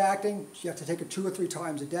 Short-acting, you have to take it 2 or 3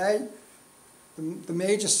 times a day. The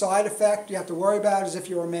major side effect you have to worry about is if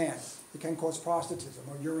you're a man. It can cause prostatism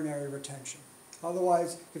or urinary retention.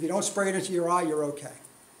 Otherwise, if you don't spray it into your eye, you're okay.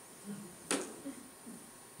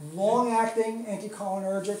 Long-acting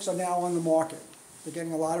anticholinergics are now on the market. They're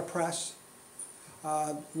getting a lot of press.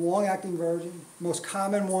 Long-acting version, most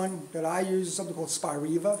common one that I use is something called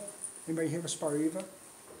Spiriva. Anybody hear of Spiriva?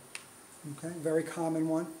 Okay, very common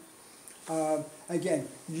one. Again,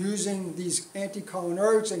 using these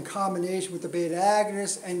anticholinergics in combination with the beta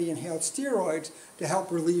agonists and the inhaled steroids to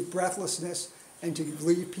help relieve breathlessness and to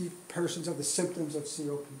relieve persons of the symptoms of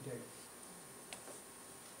COPD.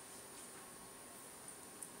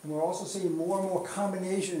 And we're also seeing more and more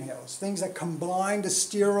combination inhalers, things that combine the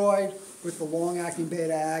steroid with the long-acting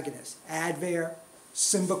beta agonist. Advair,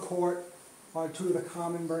 Symbicort are 2 of the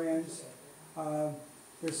common brands.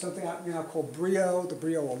 There's something out now called Brio, the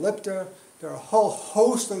Brio Ellipta. There are a whole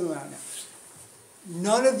host of them out now.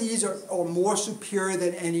 None of these are more superior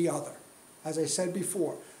than any other. As I said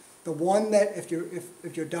before, the one that if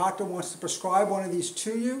your doctor wants to prescribe one of these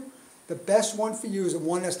to you, the best one for you is the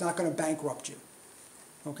one that's not going to bankrupt you.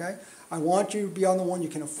 Okay? I want you to be on the one you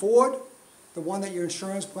can afford, the one that your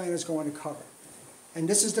insurance plan is going to cover. And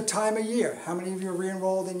this is the time of year. How many of you are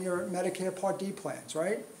re-enrolled in your Medicare Part D plans,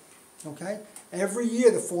 right? Okay? Every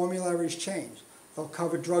year the formularies change. They'll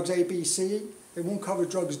cover drugs A, B, C. They won't cover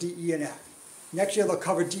drugs D, E, and F. Next year they'll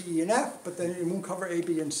cover D, E, and F, but then it won't cover A,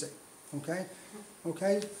 B, and C. Okay?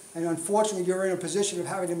 Okay? And unfortunately you're in a position of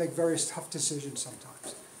having to make very tough decisions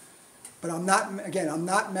sometimes. But I'm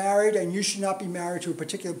not married, and you should not be married to a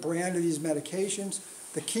particular brand of these medications.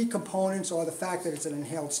 The key components are the fact that it's an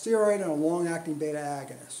inhaled steroid and a long-acting beta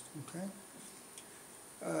agonist.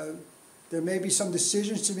 Okay? There may be some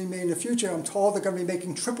decisions to be made in the future. I'm told they're going to be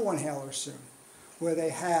making triple inhalers soon, where they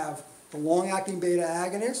have the long-acting beta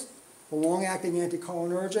agonist, the long-acting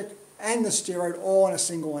anticholinergic, and the steroid all in a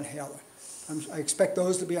single inhaler. I expect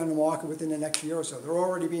those to be on the market within the next year or so. They're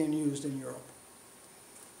already being used in Europe.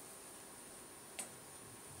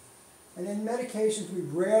 And then medications we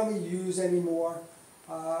rarely use anymore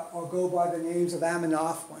or go by the names of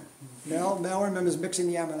aminophylline. Mel remembers mixing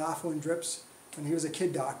the aminophylline drips when he was a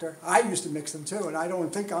kid doctor. I used to mix them too, and I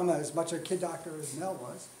don't think I'm as much a kid doctor as Mel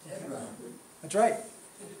was. That's right.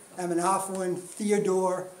 Aminophylline,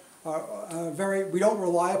 Theodore, we don't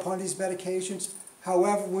rely upon these medications.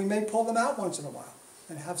 However, we may pull them out once in a while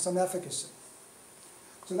and have some efficacy.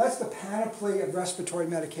 So that's the panoply of respiratory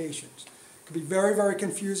medications. It can be very, very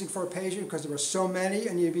confusing for a patient because there are so many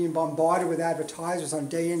and you're being bombarded with advertisements on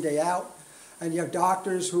day in, day out. And you have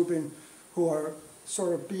doctors who are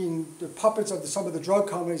sort of being the puppets of some of the drug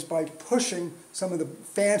companies by pushing some of the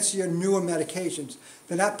fancier, newer medications.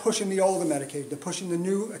 They're not pushing the older medications. They're pushing the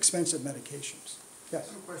new, expensive medications. Yes?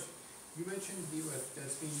 I have a question. You mentioned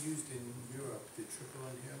that's being used in Europe, the triple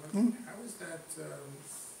inhaler. Mm-hmm. How is that,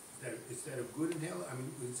 is that a good inhaler? I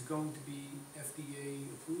mean, is it going to be FDA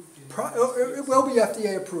approved in the United States? It will be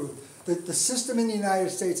FDA approved. The system in the United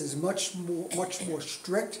States is much more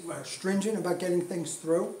strict, stringent about getting things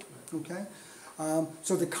through. Okay?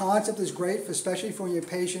 So the concept is great, especially for your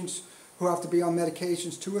patients who have to be on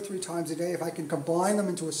medications 2 or 3 times a day. If I can combine them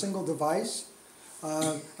into a single device,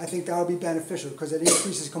 I think that will be beneficial because it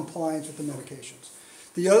increases compliance with the medications.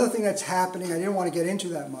 The other thing that's happening, I didn't want to get into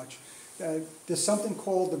that much, there's something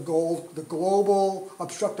called the Global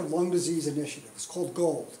Obstructive Lung Disease Initiative. It's called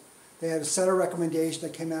GOLD. They had a set of recommendations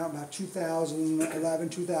that came out about 2011,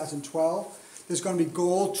 2012. There's going to be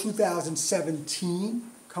GOLD 2017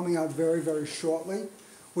 coming out very, very shortly,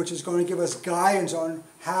 which is going to give us guidance on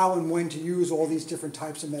how and when to use all these different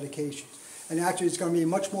types of medications. And actually it's going to be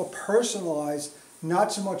much more personalized,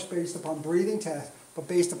 not so much based upon breathing tests, but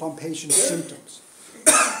based upon patient symptoms.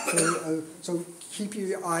 So keep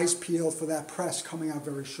your eyes peeled for that press coming out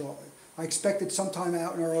very shortly. I expect it sometime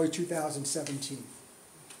out in early 2017.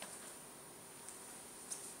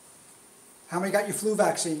 How many got your flu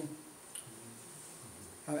vaccine?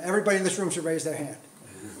 Everybody in this room should raise their hand.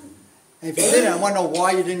 And if you didn't, I want to know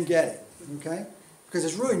why you didn't get it. okay? Because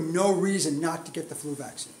there's really no reason not to get the flu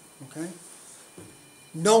vaccine, okay?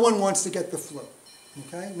 No one wants to get the flu,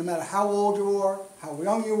 okay? No matter how old you are, how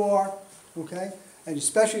young you are, okay? And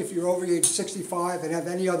especially if you're over the age of 65 and have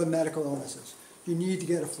any other medical illnesses, you need to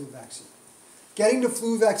get a flu vaccine. Getting the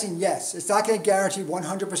flu vaccine, yes, it's not going to guarantee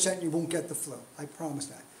 100% you won't get the flu. I promise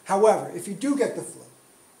that. However, if you do get the flu,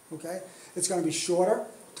 okay, it's going to be shorter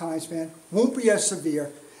time span, won't be as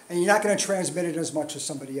severe, and you're not going to transmit it as much as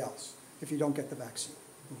somebody else if you don't get the vaccine,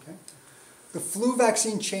 okay? The flu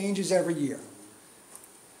vaccine changes every year.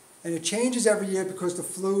 And it changes every year because the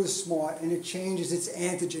flu is smart, and it changes its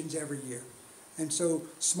antigens every year. And so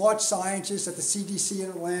smart scientists at the CDC in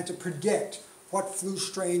Atlanta predict what flu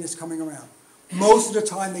strain is coming around. Most of the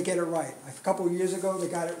time they get it right. A couple of years ago they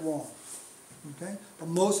got it wrong, okay? But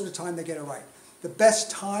most of the time they get it right. The best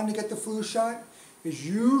time to get the flu shot is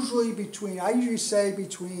usually I usually say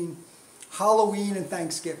between Halloween and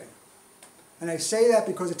Thanksgiving. And I say that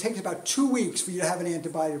because it takes about 2 weeks for you to have an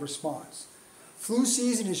antibody response. Flu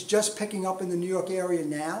season is just picking up in the New York area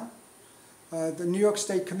now. The New York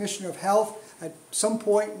State Commissioner of Health, at some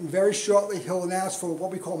point, and very shortly, he'll announce for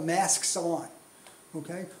what we call masks on,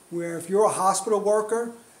 okay? Where if you're a hospital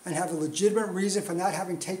worker and have a legitimate reason for not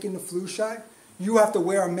having taken the flu shot, you have to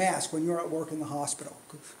wear a mask when you're at work in the hospital,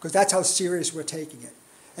 because that's how serious we're taking it.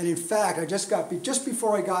 And in fact, just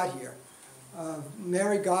before I got here,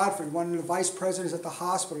 Mary Godfrey, one of the vice presidents at the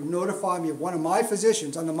hospital, notified me of one of my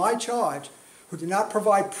physicians under my charge who did not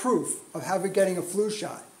provide proof of getting a flu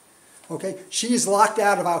shot. Okay, she is locked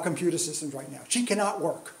out of our computer systems right now. She cannot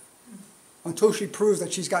work until she proves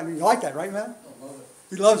that she's gotten. You like that, right, man? I love it.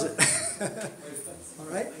 He loves it. All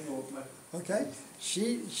right. Okay.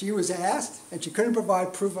 She was asked, and she couldn't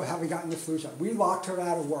provide proof of having gotten the flu shot. We locked her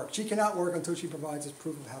out of work. She cannot work until she provides us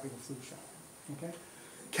proof of having a flu shot. Okay.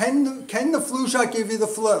 Can the flu shot give you the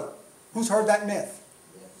flu? Who's heard that myth?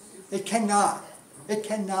 It cannot. It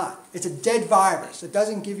cannot. It's a dead virus. It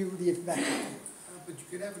doesn't give you the effect. But you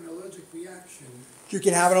could have an allergic reaction. You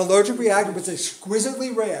can have an allergic reaction, but it's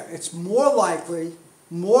exquisitely rare. It's more likely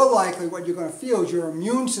what you're going to feel is your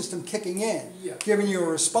immune system kicking in, giving you a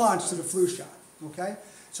response to the flu shot, okay?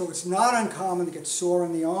 So it's not uncommon to get sore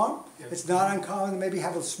in the arm. It's not uncommon to maybe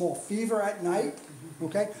have a small fever at night,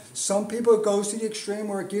 okay? Some people, it goes to the extreme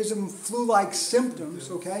where it gives them flu-like symptoms,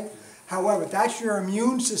 okay? However, that's your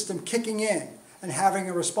immune system kicking in and having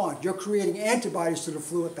a response. You're creating antibodies to the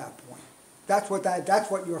flu at that point. That's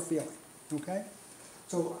what you're feeling, okay?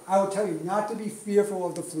 So I would tell you not to be fearful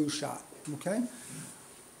of the flu shot, okay?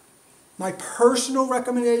 My personal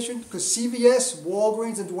recommendation, because CVS,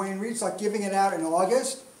 Walgreens, and Duane Reade's are giving it out in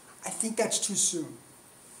August, I think that's too soon.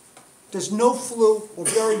 There's no flu or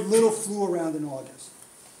very little flu around in August.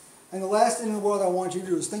 And the last thing in the world I want you to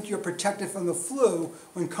do is think you're protected from the flu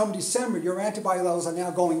when come December your antibody levels are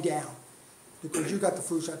now going down because you got the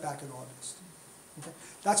flu shot back in August. Okay?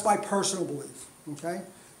 That's my personal belief. Okay?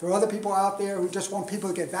 There are other people out there who just want people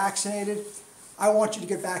to get vaccinated. I want you to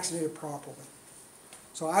get vaccinated properly.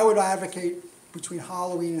 So I would advocate between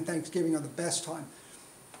Halloween and Thanksgiving are the best time.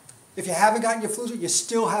 If you haven't gotten your flu shot, you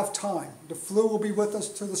still have time. The flu will be with us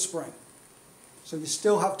till the spring. So you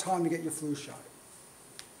still have time to get your flu shot.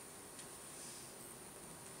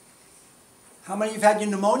 How many of you have had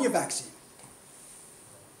your pneumonia vaccine?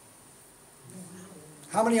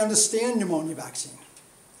 How many understand pneumonia vaccine?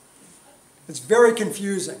 It's very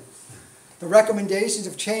confusing. The recommendations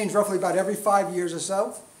have changed roughly about every 5 years or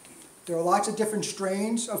so. There are lots of different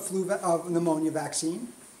strains of pneumonia vaccine.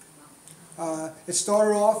 It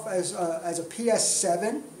started off as a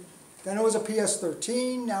PS7, then it was a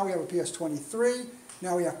PS13, now we have a PS23,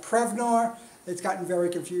 now we have Prevnar. It's gotten very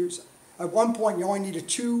confusing. At one point you only needed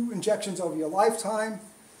 2 injections over your lifetime.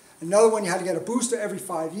 Another one you had to get a booster every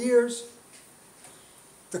 5 years.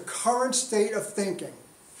 The current state of thinking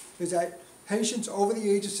is that patients over the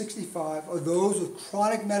age of 65 or those with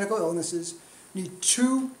chronic medical illnesses need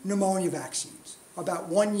 2 pneumonia vaccines, about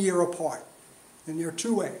 1 year apart. And there are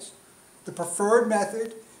 2 ways. The preferred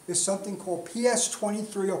method is something called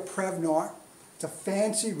PS23 or Prevnar. It's a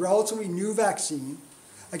fancy, relatively new vaccine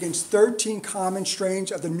against 13 common strains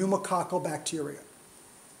of the pneumococcal bacteria.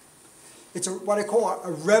 It's what I call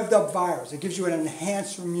a revved up virus. It gives you an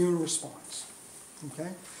enhanced immune response.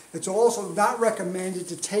 Okay? It's also not recommended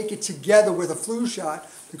to take it together with a flu shot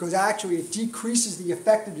because actually it decreases the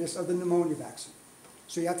effectiveness of the pneumonia vaccine.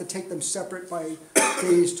 So you have to take them separate by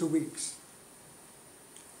days to weeks.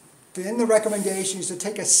 Then the recommendation is to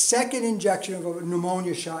take a second injection of a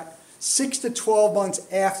pneumonia shot 6 to 12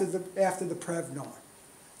 months after the Prevnar,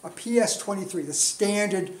 a PS23, the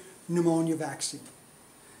standard pneumonia vaccine.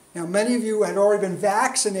 Now, many of you had already been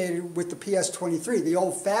vaccinated with the PS23, the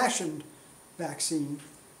old-fashioned vaccine,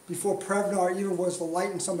 before Prevnar even was the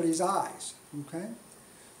light in somebody's eyes, okay?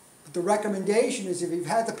 But the recommendation is if you've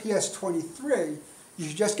had the PS23, you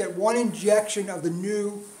should just get one injection of the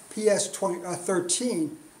new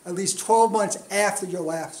PS13 at least 12 months after your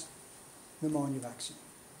last pneumonia vaccine,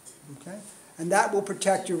 okay? And that will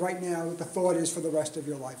protect you right now, the thought is, for the rest of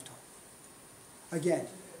your lifetime. Again,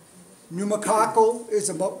 pneumococcal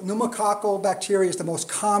bacteria is the most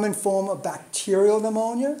common form of bacterial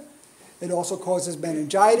pneumonia. It also causes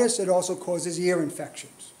meningitis. It also causes ear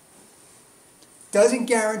infections. Doesn't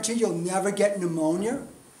guarantee you'll never get pneumonia,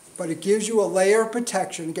 but it gives you a layer of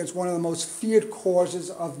protection against one of the most feared causes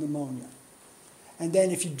of pneumonia. And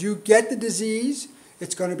then if you do get the disease,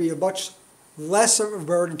 it's going to be a much less of a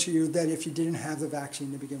burden to you than if you didn't have the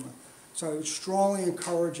vaccine to begin with. So I would strongly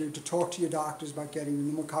encourage you to talk to your doctors about getting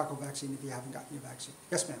the pneumococcal vaccine if you haven't gotten your vaccine.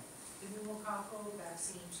 Yes, ma'am. The pneumococcal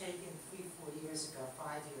vaccine taken 3-4 years ago,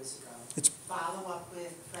 5 years ago. It's follow up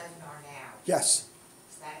with Prevnar now. Yes.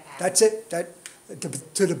 Is that adequate? That's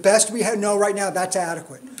it. To the best we know right now, that's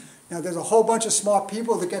adequate. Now, there's a whole bunch of smart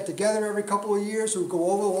people that get together every couple of years who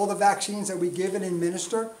go over all the vaccines that we give and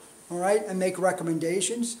administer, all right, and make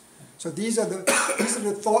recommendations. So these are the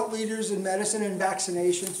thought leaders in medicine and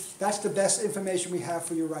vaccination. That's the best information we have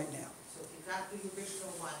for you right now. So if you got the original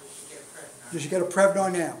one, you should get Prevnar. You should get a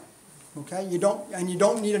Prevnar now, okay? You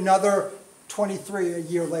don't need another 23 a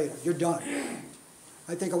year later. You're done.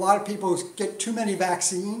 I think a lot of people get too many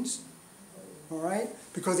vaccines, all right,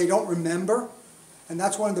 because they don't remember. And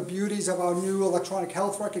that's one of the beauties of our new electronic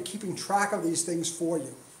health record, keeping track of these things for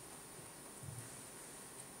you.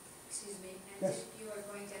 Excuse me, and Yes. if you are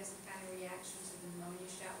going to have some kind of reaction to the pneumonia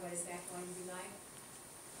shot, what is that going to be like?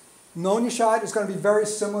 Pneumonia shot is going to be very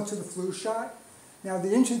similar to the flu shot. Now, the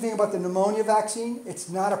interesting thing about the pneumonia vaccine, it's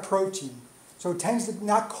not a protein. So it tends to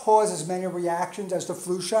not cause as many reactions as the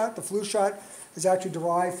flu shot. The flu shot is actually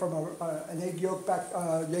derived from an egg yolk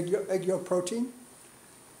protein.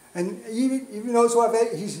 And even those who have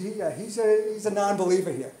egg, he's a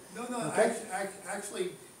non-believer here. No, Okay?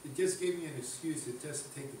 actually, it just gave me an excuse to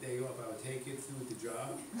just take the day off. I would take it through the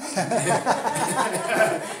job.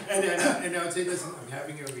 and I would say, listen, I'm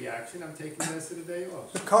having a reaction. I'm taking the rest of the day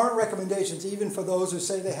off. The current recommendations, even for those who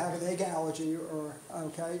say they have an egg allergy,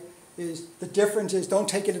 is the difference is don't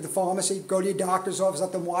take it to the pharmacy. Go to your doctor's office.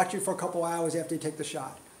 Let them watch you for a couple hours after you take the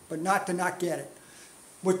shot, but not to not get it.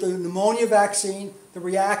 With the pneumonia vaccine, the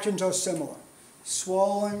reactions are similar.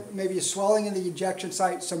 Swollen, maybe a swelling in the injection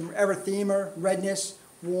site, some erythema, redness,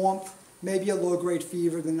 warmth, maybe a low-grade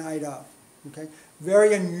fever the night of. Okay?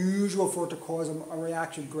 Very unusual for it to cause a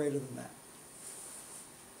reaction greater than that.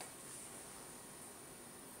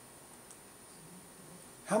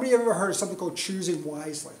 How many have ever heard of something called choosing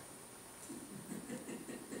wisely?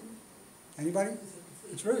 Anybody?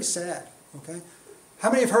 It's really sad. Okay?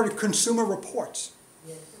 How many have heard of Consumer Reports?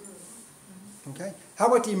 Okay? How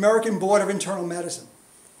about the American Board of Internal Medicine?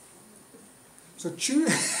 So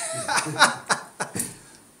this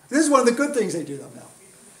is one of the good things they do though now.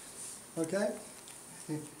 Okay?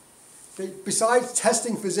 Besides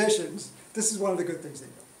testing physicians, this is one of the good things they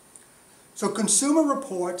do. So Consumer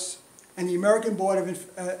Reports and the American Board of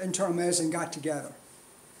Internal Medicine got together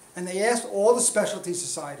and they asked all the specialty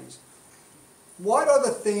societies, what are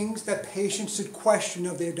the things that patients should question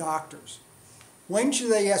of their doctors? When should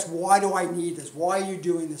they ask, why do I need this? Why are you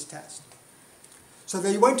doing this test? So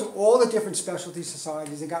they went to all the different specialty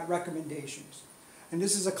societies and got recommendations. And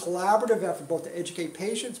this is a collaborative effort both to educate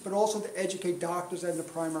patients but also to educate doctors and the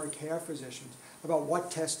primary care physicians about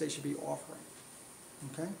what tests they should be offering.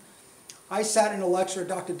 Okay? I sat in a lecture with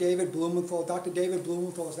Dr. David Blumenthal. Dr. David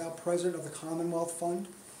Blumenthal is now president of the Commonwealth Fund.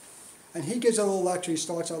 And he gives a little lecture. He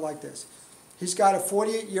starts out like this. He's got a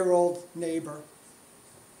 48-year-old neighbor,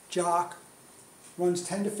 jock, runs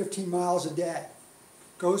 10 to 15 miles a day,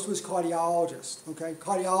 goes to his cardiologist, okay?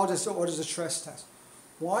 Cardiologist orders a stress test.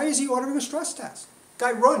 Why is he ordering a stress test?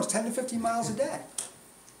 Guy runs 10 to 15 miles a day.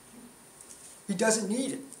 He doesn't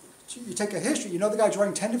need it. You take a history, you know the guy's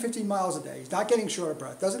running 10 to 15 miles a day. He's not getting short of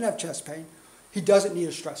breath, doesn't have chest pain. He doesn't need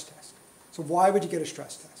a stress test. So why would you get a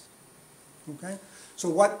stress test? Okay? So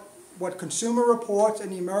what Consumer Reports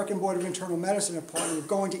and the American Board of Internal Medicine are partnering with,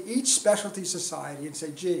 going to each specialty society and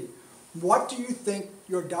say, gee, what do you think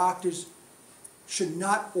your doctors should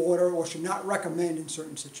not order or should not recommend in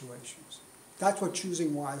certain situations? That's what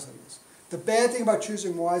choosing wisely is. The bad thing about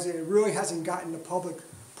choosing wisely, it really hasn't gotten the public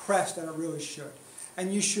press that it really should.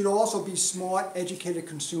 And you should also be smart, educated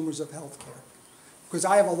consumers of healthcare. Because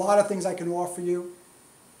I have a lot of things I can offer you.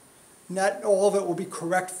 Not all of it will be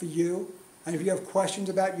correct for you. And if you have questions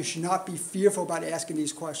about it, you should not be fearful about asking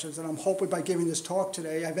these questions. And I'm hoping by giving this talk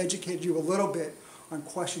today, I've educated you a little bit on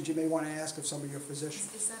questions you may want to ask of some of your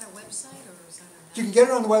physicians. Is that a website or is that a? You can get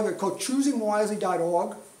it on the website called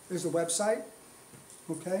choosingwisely.org is the website.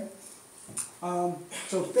 Okay?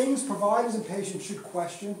 So things providers and patients should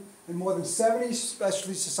question, and more than 70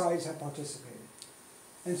 specialty societies have participated.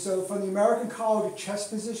 And so from the American College of Chest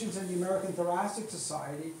Physicians and the American Thoracic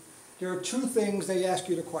Society, there are two things they ask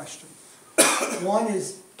you to question. One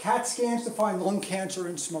is CAT scans to find lung cancer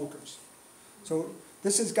in smokers. So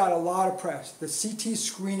this has got a lot of press, the CT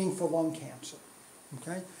screening for lung cancer.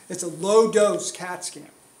 Okay? It's a low-dose CAT scan.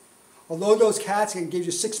 A low-dose CAT scan gives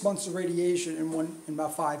you 6 months of radiation in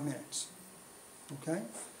about 5 minutes. Okay?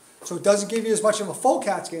 So it doesn't give you as much of a full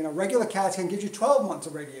CAT scan. A regular CAT scan gives you 12 months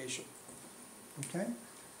of radiation. Okay?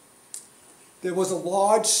 There was a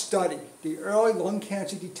large study, the Early Lung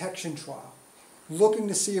Cancer Detection Trial, looking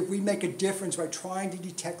to see if we make a difference by trying to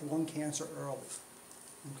detect lung cancer early.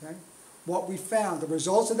 Okay? What we found, the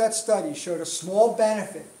results of that study showed a small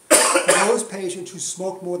benefit for those patients who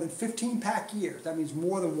smoked more than 15 pack years, that means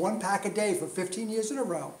more than 1 pack a day for 15 years in a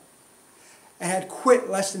row, and had quit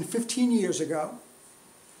less than 15 years ago,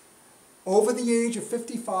 over the age of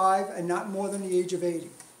 55 and not more than the age of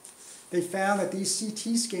 80. They found that these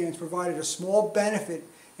CT scans provided a small benefit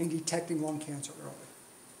in detecting lung cancer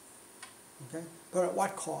early. Okay? But at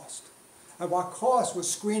what cost? At what cost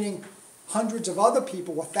was screening hundreds of other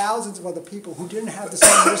people or thousands of other people who didn't have the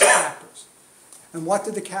same risk factors? And what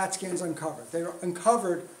did the CAT scans uncover? They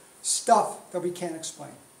uncovered stuff that we can't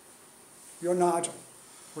explain. Your nodule,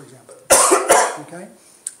 for example. Okay?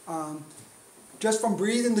 Just from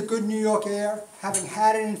breathing the good New York air, having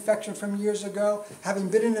had an infection from years ago, having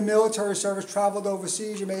been in the military service, traveled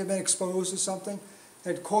overseas, you may have been exposed to something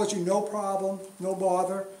that caused you no problem, no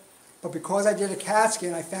bother. But because I did a CAT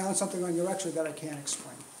scan, I found something on your X-ray that I can't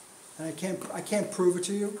explain. And I can't prove it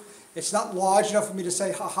to you. It's not large enough for me to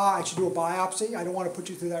say, ha-ha, I should do a biopsy. I don't want to put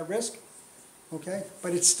you through that risk. Okay?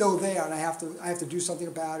 But it's still there, and I have to do something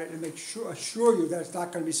about it and assure you that it's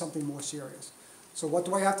not going to be something more serious. So what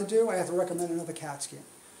do I have to do? I have to recommend another CAT scan.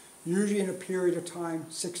 Usually in a period of time,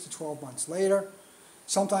 6 to 12 months later.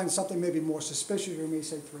 Sometimes something may be more suspicious, you may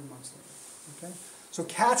say 3 months later. Okay? So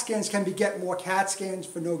CAT scans can beget more CAT scans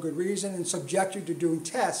for no good reason and subject you to doing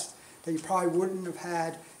tests that you probably wouldn't have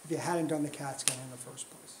had if you hadn't done the CAT scan in the first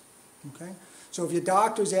place. Okay? So if your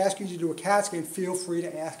doctor is asking you to do a CAT scan, feel free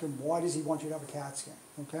to ask him, why does he want you to have a CAT scan?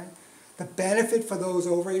 Okay? The benefit for those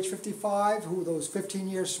over age 55, who are those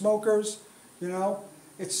 15-year smokers, you know,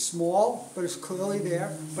 it's small, but it's clearly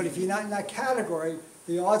there. But if you're not in that category,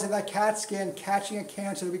 the odds of that CAT scan catching a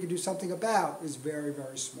cancer that we can do something about is very,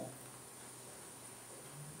 very small.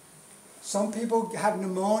 Some people have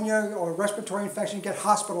pneumonia or respiratory infection and get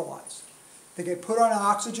hospitalized. They get put on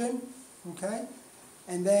oxygen, okay,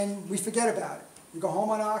 and then we forget about it. You go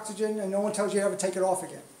home on oxygen and no one tells you to ever take it off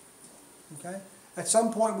again. Okay? At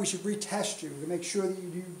some point we should retest you to make sure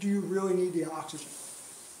that do you really need the oxygen.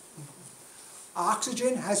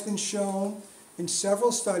 Oxygen has been shown in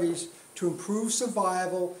several studies to improve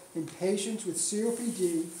survival in patients with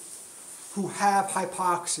COPD who have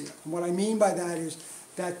hypoxia. And what I mean by that is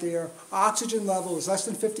that their oxygen level is less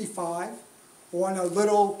than 55, or on a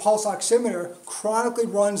little pulse oximeter, chronically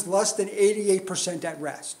runs less than 88% at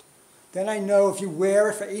rest. Then I know if you wear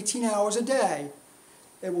it for 18 hours a day,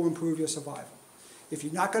 it will improve your survival. If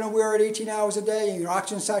you're not going to wear it 18 hours a day and your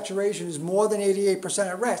oxygen saturation is more than 88%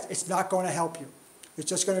 at rest, it's not going to help you. It's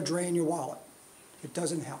just going to drain your wallet. It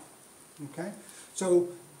doesn't help. Okay? So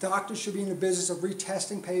doctors should be in the business of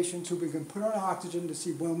retesting patients who we can put on oxygen to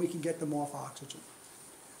see when we can get them off oxygen.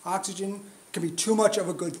 Oxygen can be too much of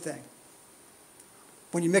a good thing.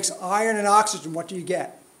 When you mix iron and oxygen, what do you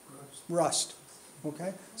get? Rust.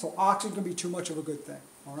 Okay? So oxygen can be too much of a good thing.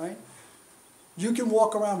 All right? You can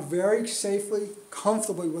walk around very safely,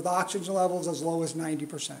 comfortably with oxygen levels as low as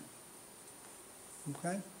 90%.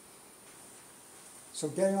 Okay? So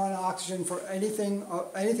getting on oxygen for anything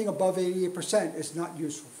above 88% is not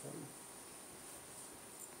useful for you.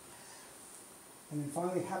 And then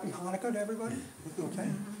finally, happy Hanukkah to everybody. Okay?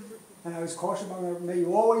 And I was cautioned, may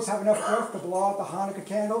you always have enough breath to blow out the Hanukkah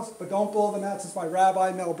candles, but don't blow them out since my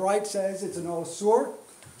rabbi, Mel Bright, says it's an osur.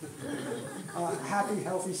 Happy,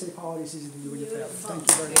 healthy, safe holiday season to you and your family. Thank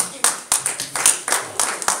you very much.